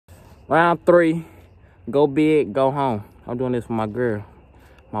Round 3. Go big, go home. I'm doing this for my girl,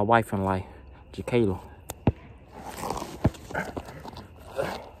 my wife in life, Jakayla.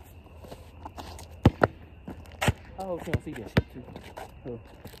 I hope she don't see that shit too. Oh.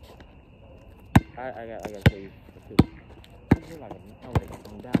 I gotta tell you. She look like a, oh, they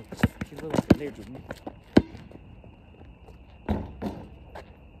down. She look like a lizard.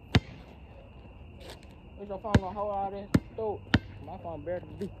 What's your phone gonna hold all that throat? My phone better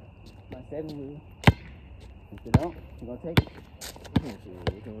than do. My 7 will. If you don't, you gonna take it.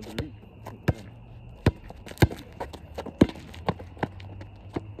 We're gonna delete.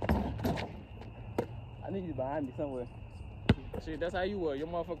 I need you behind me somewhere. Shit, that's how you were. Your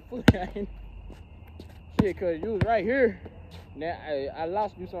motherfucking foot. Shit, cause you was right here. Now I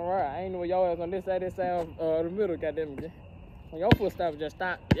lost you somewhere. I ain't know where your ass on this side of the middle, goddamn it. When your footsteps just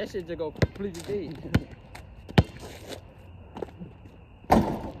stop, that shit just go completely dead.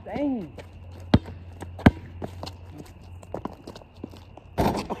 Dang.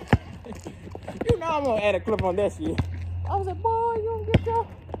 You know I'm gonna add a clip on that shit. I was like, boy, you don't get your...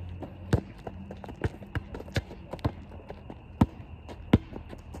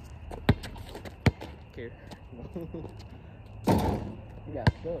 Here. You got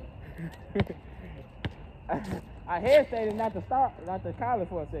stuck. I hesitated not to call it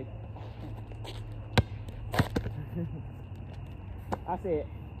for a second. I said,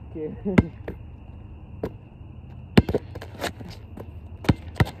 kid.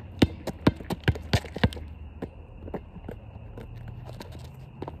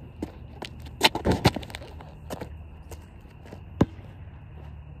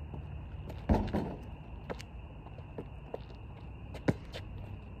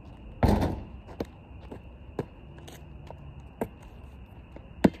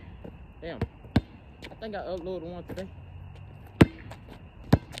 Damn, I think I uploaded one today.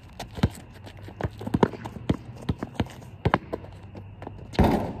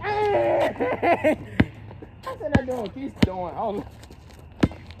 I said I doing, keep doing. Oh.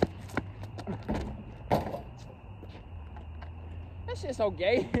 That shit's so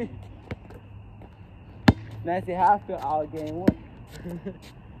gay. Now see how I feel all game 1.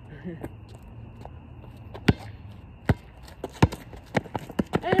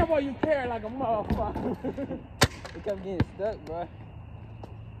 Damn, boy, you carry like a motherfucker. It kept getting stuck, bro.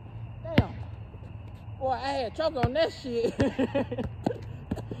 Damn. Boy, I had choke on that shit.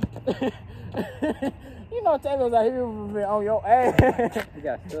 You know Taylor's out here on your ass. You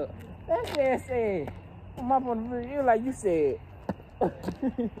got stuck. That shit said, I'm up on the video like you said.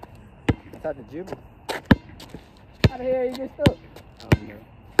 It's out the jibber. How the hell you get stuck? I don't know.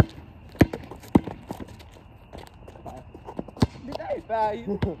 Did I foul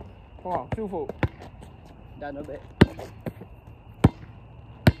you? Come on, 2 foot. Got no bet.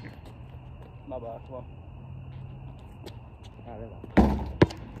 My bad, come on. All right,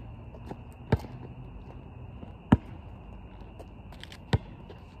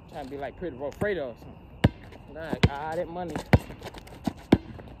 trying to be like Pretty Fredo or something. Like, that money.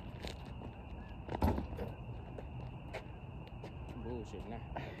 Bullshit now.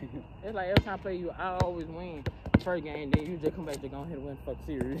 It's like every time I play you, I always win the first game, then you just come back to go ahead and win the fuck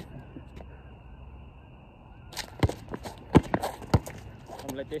series. I'm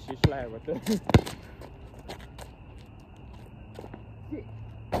gonna let that shit slide right there. Shit.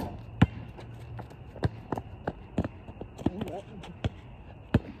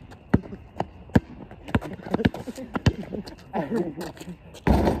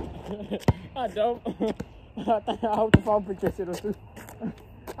 I don't. I hope the phone picked that shit up too.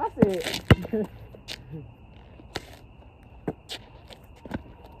 I said.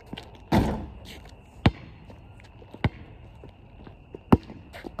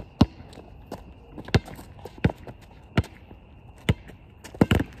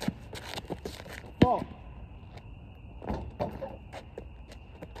 Fuck.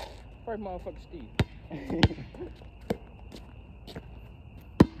 First motherfucker Steve.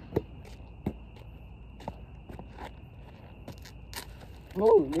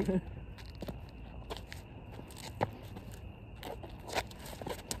 Move, nigga.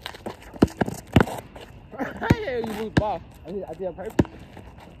 How the hell you lose the ball? I did on purpose.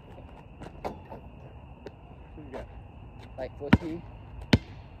 What you got? Like 14.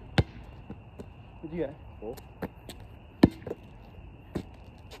 What you got? 4.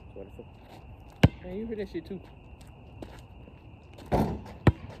 24. Man, you hear that shit too.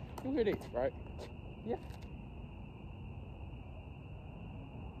 You hear that, right? Yeah.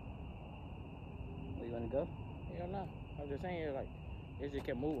 Where you wanna go? Hell no. I'm just saying, like, it just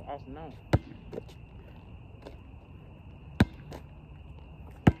kept moving off and on.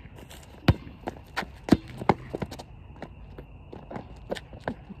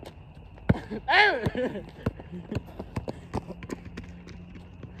 Real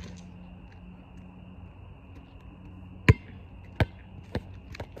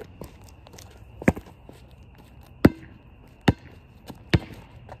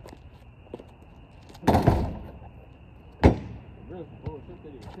some bullshit.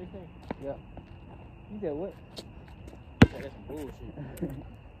 16? Yeah. You said what? Yeah, that's some bullshit.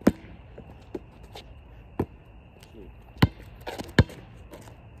 Shit.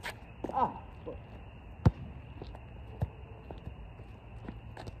 Ah, fuck.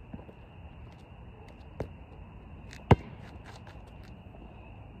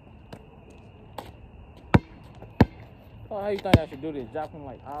 So how you think I should do this? Drop them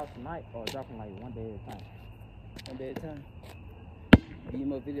like all tonight or drop them like one day at a time? One day at a time. Give you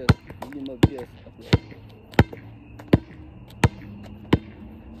more videos. Give you more videos.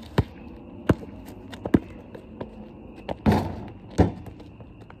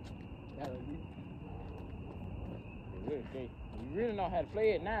 You really know how to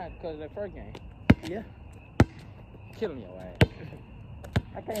play it now because of that first game. Yeah. Killing your ass.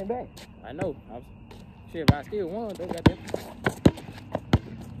 I came back. I know. Shit, but I still won though, goddamn.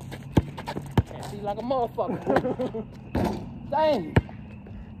 Can't see like a motherfucker. Dang.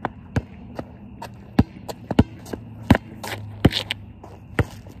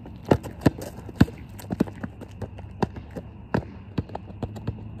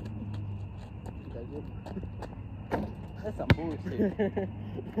 That's some bullshit.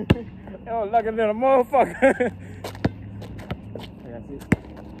 Yo, looking at a motherfucker. That's it.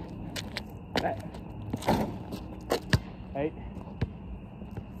 Back. 8.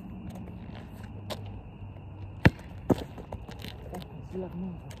 See like a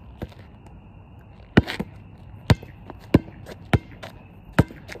motherfucker.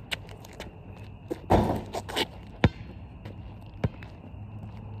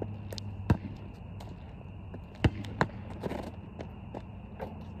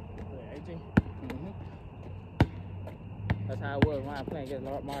 That's how it was when I was playing against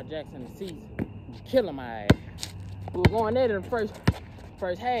Lamar Jackson in the season. Killing my ass. We were going at it in the first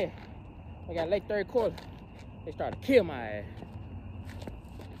half. We got late third quarter. They started to kill my ass.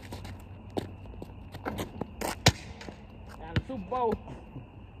 Down the Super Bowl,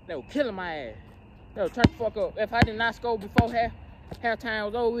 they were killing my ass. They were trying to fuck up. If I did not score before halftime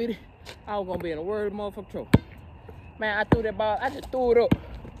was over with it, I was gonna be in a world of motherfucking trouble. Man, I threw that ball. I just threw it up. The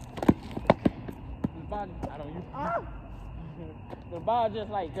ball, I don't use. The ball just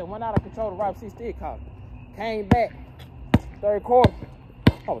went out of control. The Rob C. still caught it. Came back, third quarter.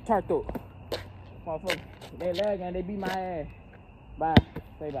 I was turned through. Motherfucker, they last game, they beat my ass by,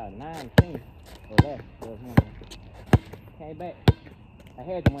 say about 9-10 or less. Came back. I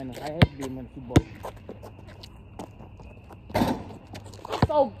had to win. I had to beat them in the Super Bowl.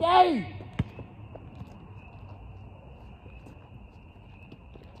 So gay!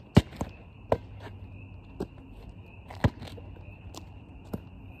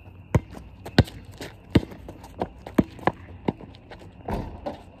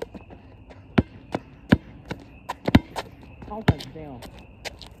 I don't think it's down.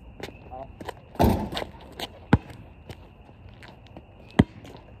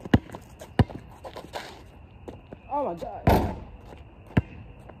 Oh my God.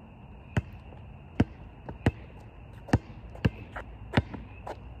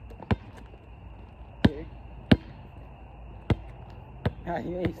 Nah,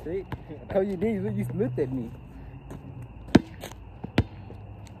 you ain't sick. I told you these, you looked at me.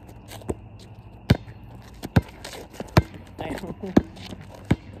 Damn.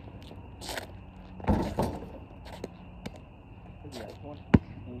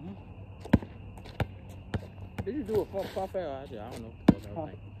 Did you do a far fair? I don't know what the fuck I was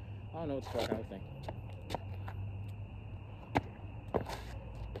thinking. I don't know what the fuck I was thinking.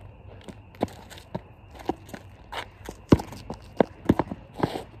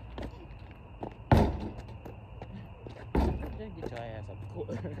 Just get your ass up the court.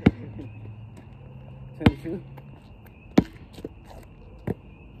 22.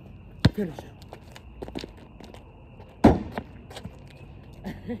 Finish him.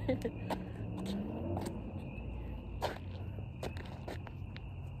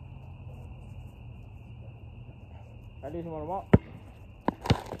 I didn't want to walk.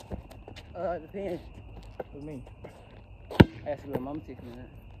 Depends. What do you mean? Ask your mom to take me that.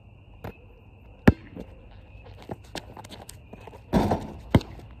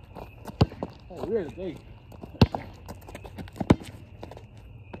 Oh, really big.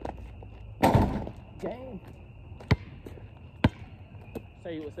 Game.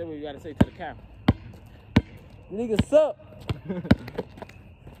 Say what you gotta say to the camera. Nigga suck.